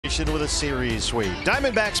With a series sweep.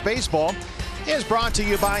 Diamondbacks baseball is brought to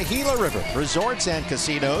you by Gila River Resorts and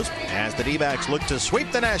Casinos as the D-backs look to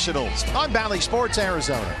sweep the Nationals on Valley Sports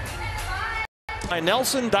Arizona. By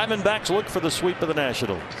Nelson, Diamondbacks look for the sweep of the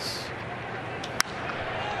Nationals.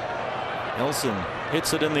 Nelson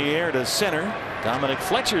hits it in the air to center. Dominic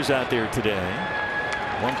Fletcher's out there today.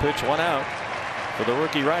 One pitch, one out for the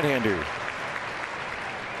rookie right-hander.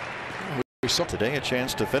 Today a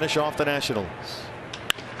chance to finish off the Nationals.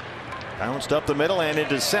 Bounced up the middle and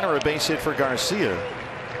into center, a base hit for Garcia.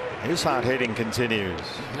 His hot hitting continues.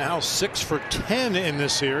 Now 6 for 10 in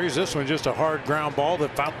this series. This one just a hard ground ball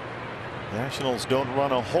that found. Nationals don't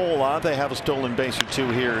run a whole lot. They have a stolen base or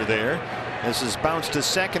two here or there. This is bounced to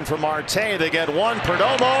second for Marte. They get one.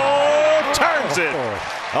 Perdomo turns it.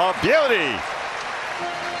 A beauty.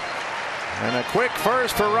 And a quick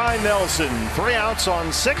first for Ryan Nelson. 3 outs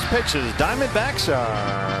on 6 pitches. Diamondbacks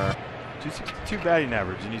are 262 batting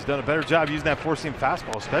average, and he's done a better job using that four-seam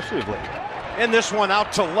fastball, especially of late. And this one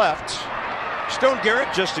out to left. Stone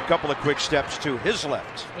Garrett just a couple of quick steps to his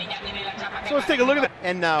left. So let's take a look at that.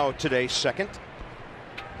 And now today's second.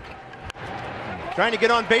 Trying to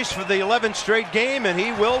get on base for the 11th straight game, and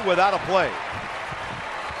he will without a play.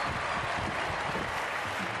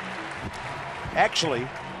 Actually,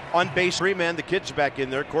 on base 3-man, the kid's back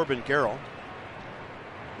in there, Corbin Carroll.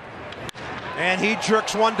 And he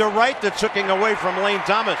jerks one to right that's hooking away from Lane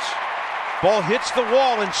Thomas. Ball hits the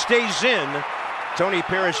wall and stays in. Tony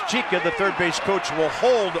Perez-Chica, the third base coach, will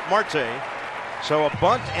hold Marte. So a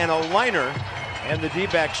bunt and a liner, and the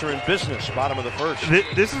D-backs are in business. Bottom of the first.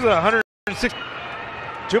 This is 106.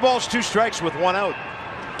 2 balls, 2 strikes with 1 out.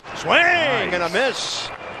 Swing and a miss.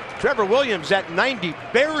 Trevor Williams at 90,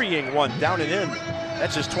 burying one down and in.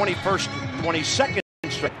 That's his 21st, 22nd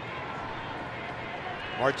strike.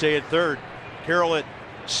 Marte at third. Carroll at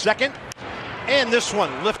second, and this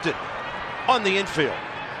one lifted on the infield.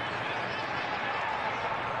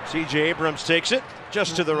 C.J. Abrams takes it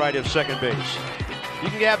just to the right of second base. You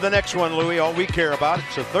can have the next one, Louie. All we care about.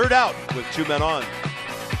 It's a 3rd out with 2 men on.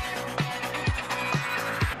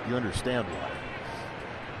 You understand why.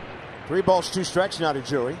 3 balls, 2 strikes now to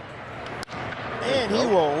Joey. And he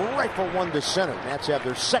will rifle one to center. Nats have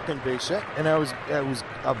their second base hit. And I was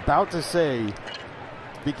about to say,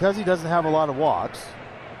 because he doesn't have a lot of walks,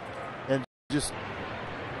 and just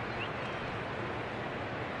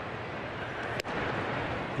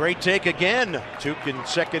great take again. 2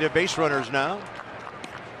 consecutive base runners now.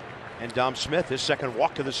 And Dom Smith, his second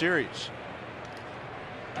walk of the series.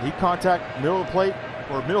 he contact middle of the plate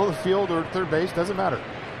or middle of the field or third base, doesn't matter.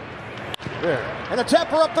 There. And a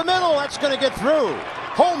tapper up the middle. That's going to get through.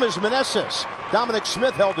 Home is Meneses. Dominic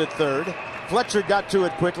Smith held it third. Fletcher got to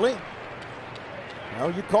it quickly.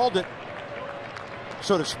 Well, you called it,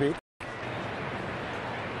 so to speak.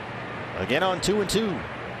 Again on 2-2.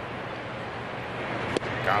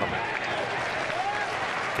 Got him.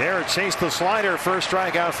 Garrett chased the slider. First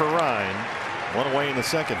strikeout for Ryan. 1 away in the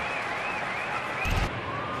second.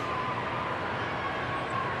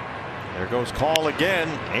 There goes Call again.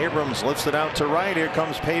 Abrams lifts it out to right. Here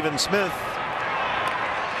comes Pavin Smith.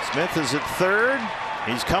 Smith is at third.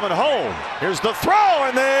 He's coming home. Here's the throw,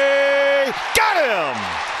 and they got him.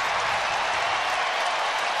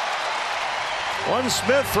 One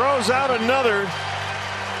Smith throws out another.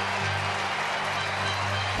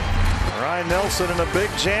 Ryan Nelson in a big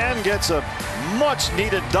jam gets a much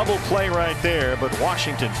needed double play right there, but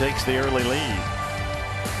Washington takes the early lead.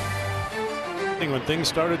 When things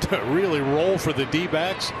started to really roll for the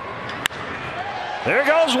D-backs. There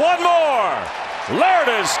goes one more.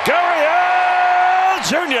 Lourdes Gurriel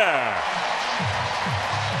Jr.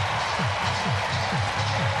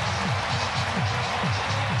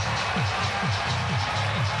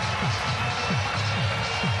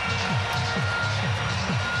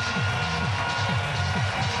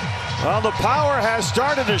 Well, the power has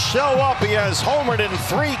started to show up. He has homered in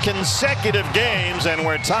 3 consecutive games, and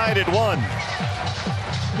we're tied at 1.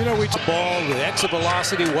 You know, the ball, the exit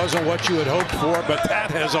velocity wasn't what you had hoped for, but that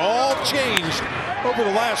has all changed over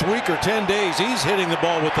the last week or 10 days. He's hitting the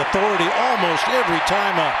ball with authority almost every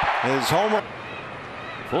time up. His homer.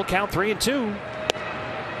 Full count, 3-2.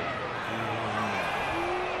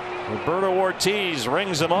 Roberto Ortiz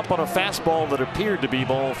rings him up on a fastball that appeared to be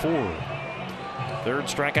ball 4. Third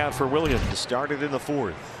strikeout for Williams. Started in the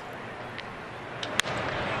 4th.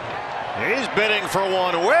 He's bidding for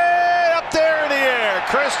one way up there in the air.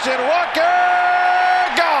 Christian Walker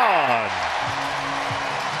gone.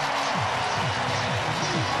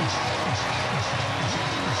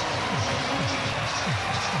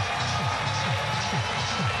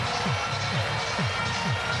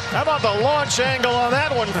 How about the launch angle on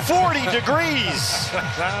that one? 40 degrees.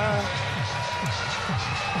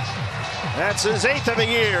 That's his 8th of the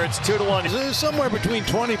year. It's 2-1. Somewhere between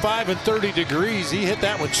 25 and 30 degrees. He hit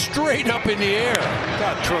that one straight up in the air.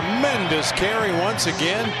 Got tremendous carry once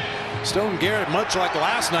again. Stone Garrett, much like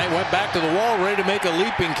last night, went back to the wall ready to make a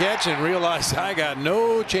leaping catch and realized I got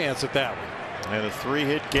no chance at that one. And a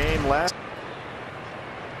 3-hit game last.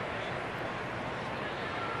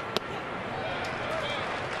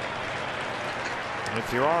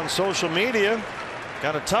 If you're on social media,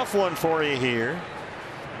 got a tough one for you here.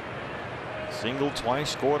 Singled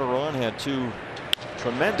twice, scored a run, had 2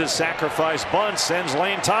 tremendous sacrifice bunts, sends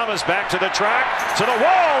Lane Thomas back to the track, to the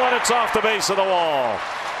wall, and it's off the base of the wall.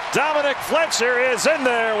 Dominic Fletcher is in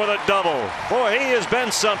there with a double. Boy, he has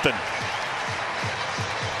been something.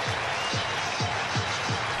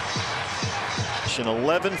 An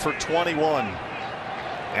 11 for 21.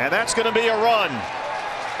 And that's going to be a run.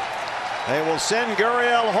 They will send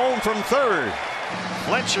Gurriel home from third.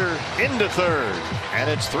 Fletcher into third. And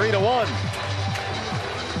it's 3-1.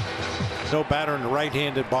 No batter in the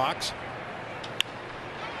right-handed box.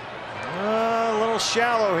 A little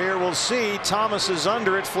shallow here. We'll see. Thomas is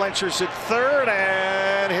under it. Fletcher's at third.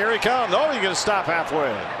 And here he comes. Oh, he's going to stop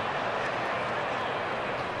halfway.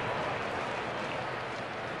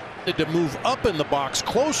 To move up in the box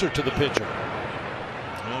closer to the pitcher.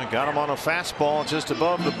 Got him on a fastball just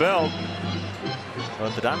above the belt.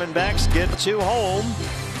 But the Diamondbacks get 2 home,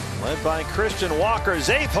 led by Christian Walker's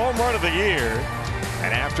 8th home run of the year.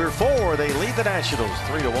 And after 4, they lead the Nationals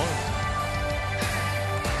 3-1.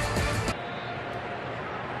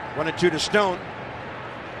 1-2 to Stone.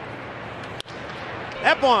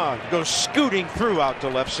 That one goes scooting through out to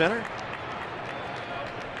left center.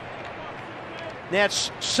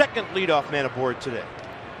 Nats' second leadoff man aboard today.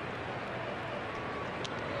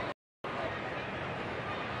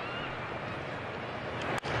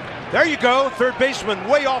 There you go. Third baseman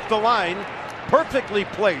way off the line. Perfectly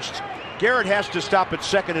placed. Garrett has to stop at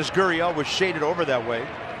second as Gurriel was shaded over that way.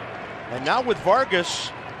 And now with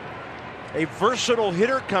Vargas, a versatile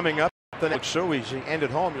hitter coming up. That looks so easy. And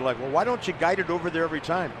at home, you're like, well, why don't you guide it over there every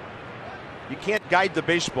time? You can't guide the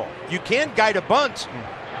baseball. You can guide a bunt.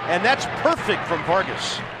 And that's perfect from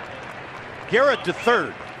Vargas. Garrett to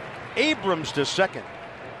third. Abrams to second.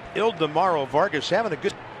 Ildemaro, Vargas having a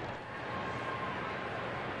good.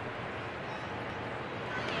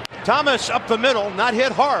 Thomas up the middle, not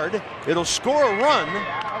hit hard. It'll score a run.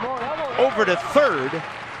 Over to third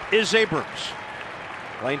is Abrams.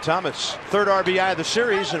 Lane Thomas, third RBI of the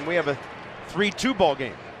series, and we have a 3-2 ball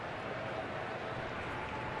game.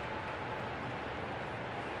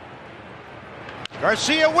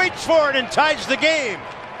 Garcia waits for it and ties the game.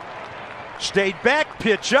 Stayed back,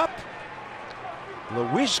 pitch up.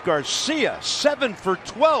 Luis Garcia, 7 for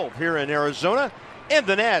 12 here in Arizona, and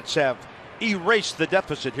the Nats have erased the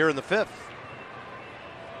deficit here in the 5th.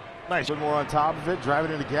 Nice. One more on top of it, drive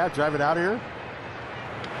it in the gap, drive it out of here.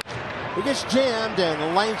 He gets jammed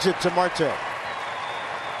and lines it to Marte.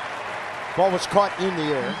 Ball was caught in the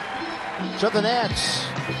air. So the Nats,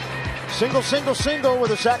 single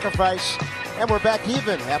with a sacrifice, and we're back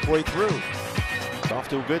even halfway through. Off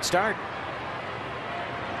to a good start.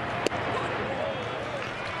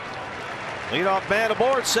 Leadoff man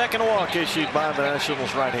aboard, second walk issued by the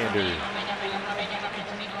Nationals right-hander.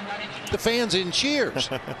 The fans in cheers.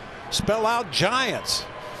 Spell out Giants.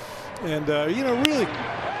 And, you know, really.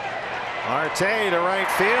 Marte to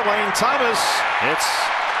right field. Lane Thomas. It's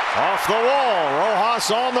off the wall.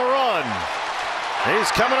 Rojas on the run.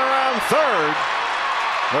 He's coming around third.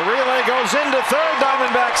 The relay goes into third.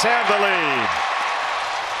 Diamondbacks have the lead.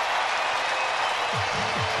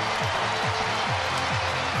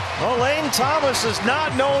 Well, Lane Thomas is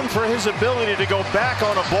not known for his ability to go back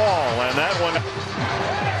on a ball, and that one.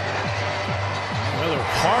 Another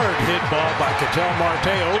hard hit ball by Ketel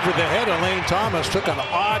Marte over the head of Lane Thomas. Took an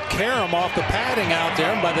odd carom off the padding out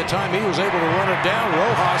there, and by the time he was able to run it down,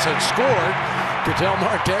 Rojas had scored. Ketel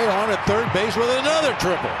Marte on at third base with another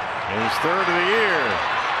triple. His third of the year.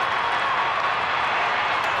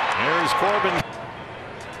 There's Corbin.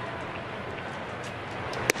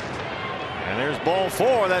 And there's ball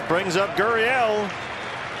 4. That brings up Gurriel,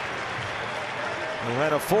 who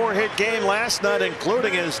had a 4-hit game last night,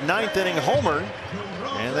 including his 9th inning homer.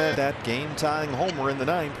 And then that game-tying homer in the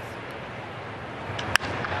 9th.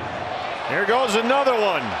 Here goes another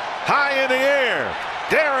one. High in the air.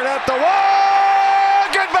 Garrett at the wall.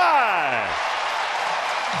 Goodbye.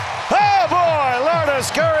 Oh, boy.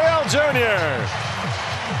 Lourdes Gurriel Jr.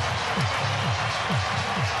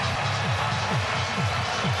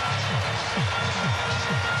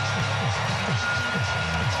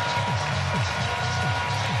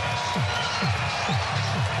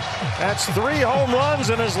 That's 3 home runs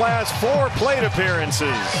in his last 4 plate appearances.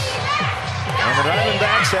 And the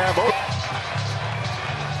Diamondbacks have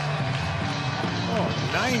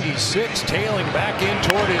 96 tailing back in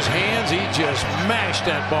toward his hands. He just mashed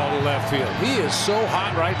that ball to left field. He is so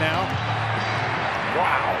hot right now.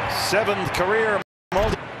 wow, 7th career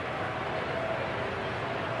multi.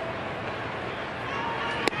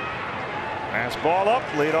 Fastball up,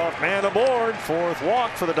 leadoff man aboard. 4th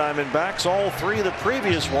walk for the Diamondbacks. All 3 of the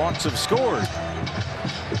previous walks have scored.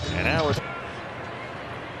 And now it's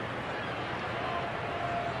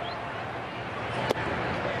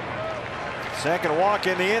second walk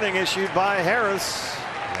in the inning issued by Harris.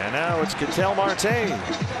 And now it's Ketel Marte.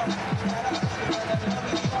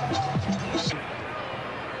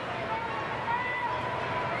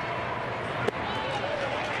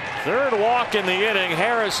 Third walk in the inning.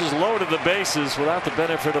 Harris has loaded the bases without the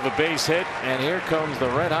benefit of a base hit. And here comes the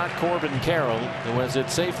red-hot Corbin Carroll, who has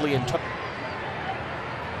it safely in.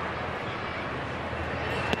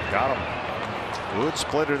 Got him. Good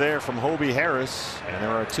splitter there from Hobie Harris. And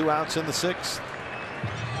there are 2 outs in the 6th.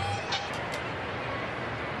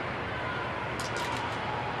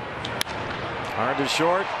 Hard to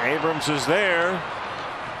short. Abrams is there.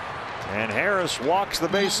 And Harris walks the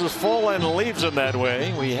bases full and leaves him that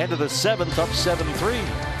way. We head to the 7th, up 7-3.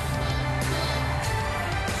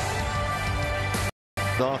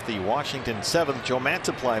 Off the Washington 7th, Joe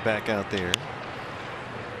Mantiply back out there.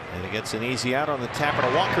 And he gets an easy out on the tap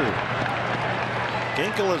of Walker.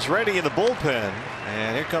 Ginkel is ready in the bullpen.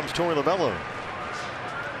 And here comes Torey Lovullo.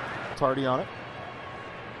 Tardy on it.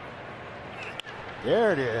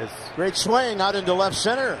 There it is. Great swing out into left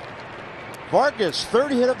center. Vargas,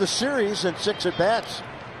 3rd hit of the series and 6 at bats.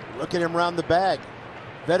 Look at him round the bag.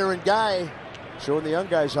 Veteran guy showing the young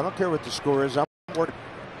guys, I don't care what the score is. I'm working.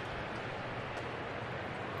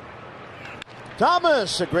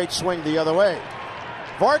 Thomas, a great swing the other way.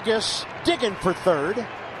 Vargas digging for 3rd.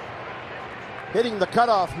 Hitting the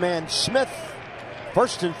cutoff man Smith.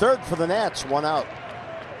 1st and 3rd for the Nats. 1 out.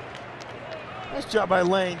 Nice job by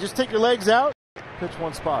Lane. Just take your legs out. Pitch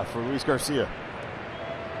 1 spot for Luis Garcia.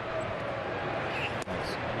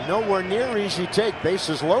 Nowhere near easy take.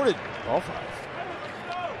 Bases loaded. All 5.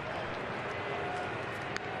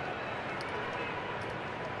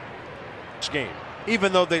 Game,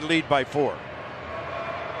 even though they lead by 4.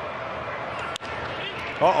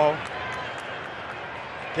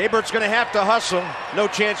 Haybert's going to have to hustle. No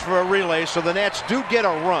chance for a relay, so the Nats do get a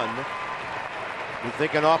run. You're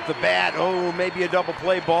thinking off the bat, oh, maybe a double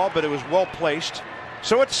play ball, but it was well placed.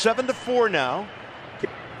 So it's 7-4 now.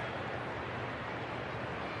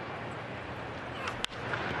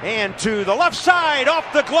 And to the left side,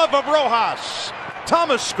 off the glove of Rojas.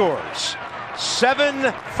 Thomas scores.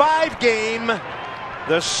 7-5 game.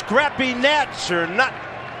 The scrappy Nats are not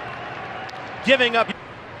giving up.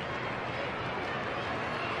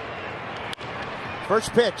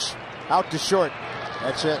 First pitch, out to short.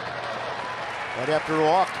 That's it. Right after a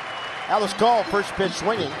walk. Alice Call, first pitch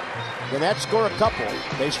swinging. The Nats score a couple.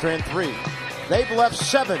 Base ran 3. They've left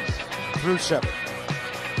 7 through 7.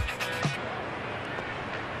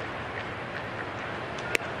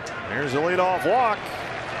 Here's a leadoff walk.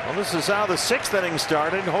 Well, this is how the 6th inning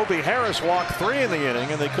started. Hobie Harris walked 3 in the inning,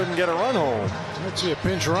 and they couldn't get a run home. Let's see a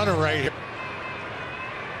pinch runner right here.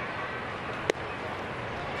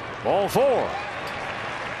 Ball 4.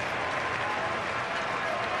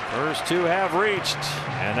 First 2 have reached,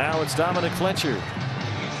 and now it's Dominic Fletcher.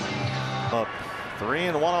 Up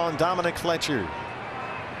 3-1 on Dominic Fletcher.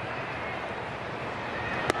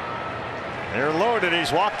 They're loaded.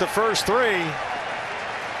 He's walked the first 3.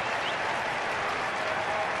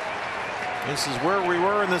 This is where we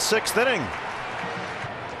were in the 6th inning.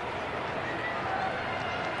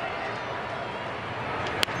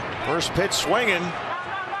 First pitch swinging,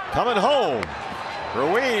 coming home.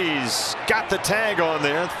 Ruiz got the tag on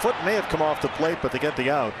there. Foot may have come off the plate, but they get the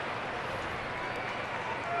out.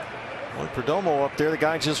 Boy, Perdomo up there. The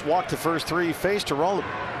guy just walked the first 3 faced to roll.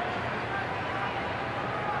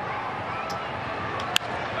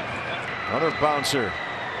 Another bouncer.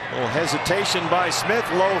 A little hesitation by Smith.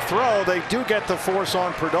 Low throw. They do get the force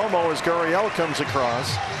on Perdomo as Gurriel comes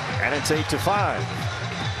across. And it's 8-5.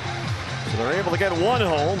 So they're able to get 1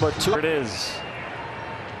 home, but 2. It is.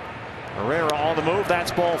 Herrera on the move.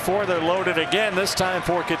 That's ball 4. They're loaded again. This time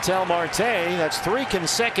for Ketel Marte. That's 3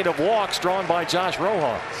 consecutive walks drawn by Josh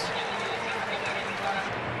Rojas.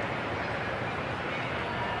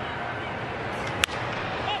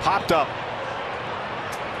 Popped up.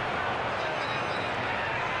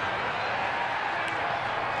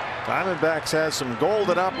 Diamondbacks has some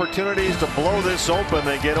golden opportunities to blow this open.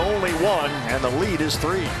 They get only 1, and the lead is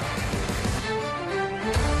 3.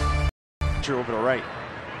 Over to right.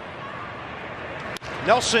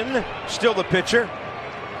 Nelson still the pitcher.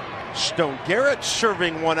 Stone Garrett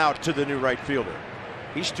serving one out to the new right fielder.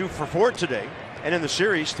 He's 2 for 4 today, and in the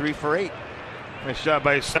series 3 for 8. Nice shot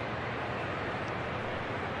by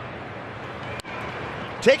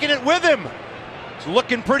Taking it with him. It's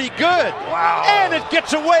looking pretty good. Wow. And it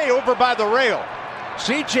gets away over by the rail.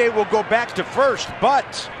 CJ will go back to first,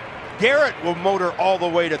 but Garrett will motor all the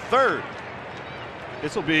way to third.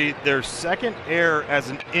 This will be their second error as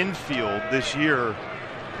an infield this year.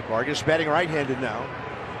 Vargas batting right-handed now.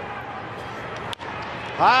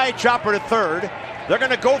 High chopper to third. They're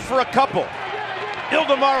going to go for a couple.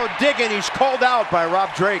 Ildemaro digging. He's called out by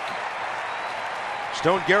Rob Drake.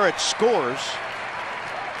 Stone Garrett scores.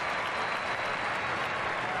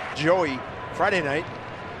 Joey Friday night.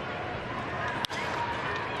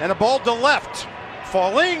 And a ball to left.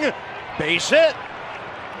 Falling. Base hit.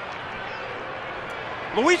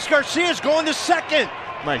 Luis Garcia's going to second.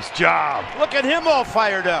 Nice job. Look at him all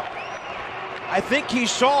fired up. I think he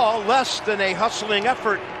saw less than a hustling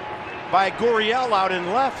effort by Gurriel out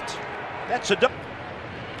in left. That's a double.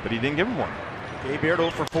 But he didn't give him one. Gabe Beard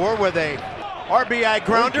 0 for 4 with a RBI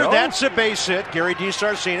grounder. That's a base hit. Gary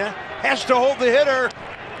DiSarcina has to hold the hitter.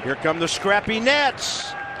 Here come the scrappy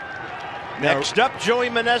Nats. Next up, Joey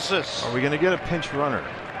Meneses. Are we going to get a pinch runner?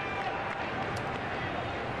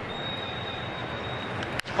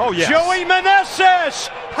 Oh, yes. Joey Meneses,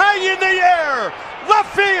 high in the air,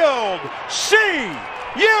 left field. See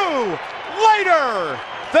you later.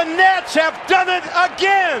 The Nats have done it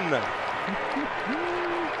again.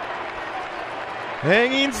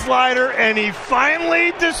 Hanging slider, and he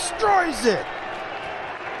finally destroys it.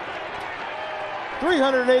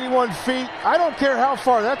 381 feet. I don't care how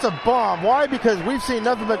far. That's a bomb. Why? Because we've seen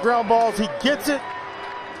nothing but ground balls. He gets it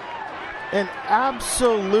and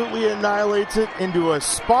absolutely annihilates it into a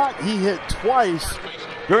spot he hit twice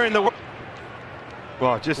during the.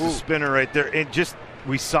 Well, just a spinner right there. And just,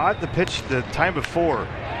 we saw it the pitch the time before.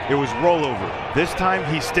 It was rollover. This time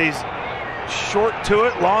he stays short to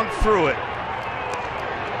it, long through it.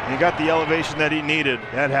 And he got the elevation that he needed.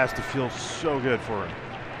 That has to feel so good for him.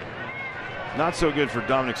 Not so good for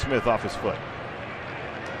Dominic Smith off his foot.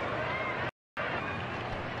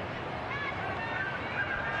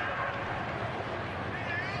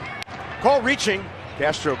 Call reaching.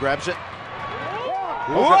 Castro grabs it.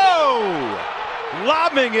 Whoa!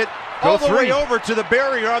 Lobbing it all the way over to the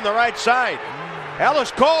barrier on the right side.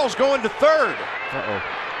 Alice Call's going to third. Uh-oh.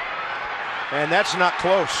 And that's not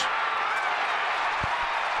close.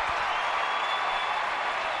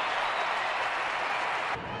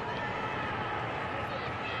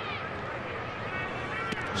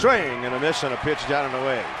 Swing and a miss and a pitch down and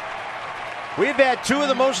away. We've had 2 of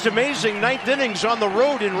the most amazing 9th innings on the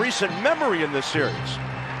road in recent memory in this series.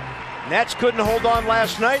 Nats couldn't hold on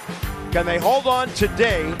last night. Can they hold on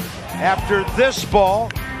today after this ball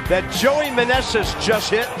that Joey Meneses just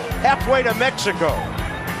hit halfway to Mexico?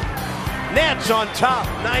 Nats on top,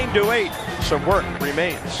 9-8. Some work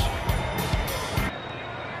remains.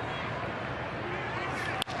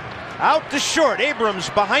 Out to short, Abrams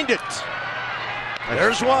behind it.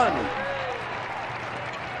 There's one.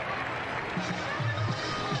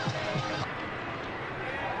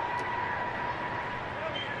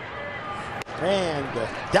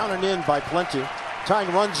 And down and in by Plenty. Tying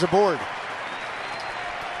runs aboard.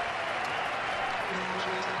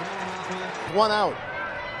 1 out.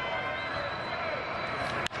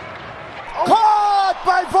 Caught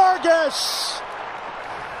by Vargas.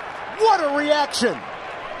 What a reaction.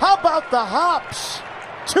 How about the hops?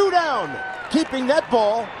 2 down. Keeping that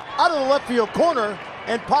ball out of the left field corner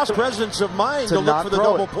and possible presence of mind to look for the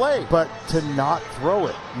double play. But to not throw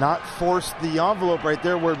it, not force the envelope right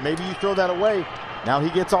there where maybe you throw that away. Now he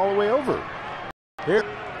gets all the way over. Here.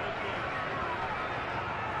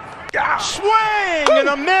 Swing and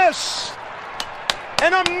a miss.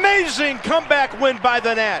 An amazing comeback win by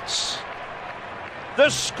the Nats. The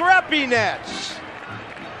scrappy Nats.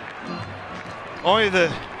 Only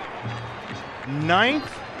the 9th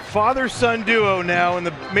father-son duo now in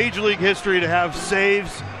the Major League history to have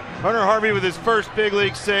saves. Hunter Harvey with his first big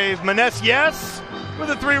league save. Meneses, yes, with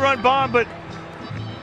a 3-run bomb, but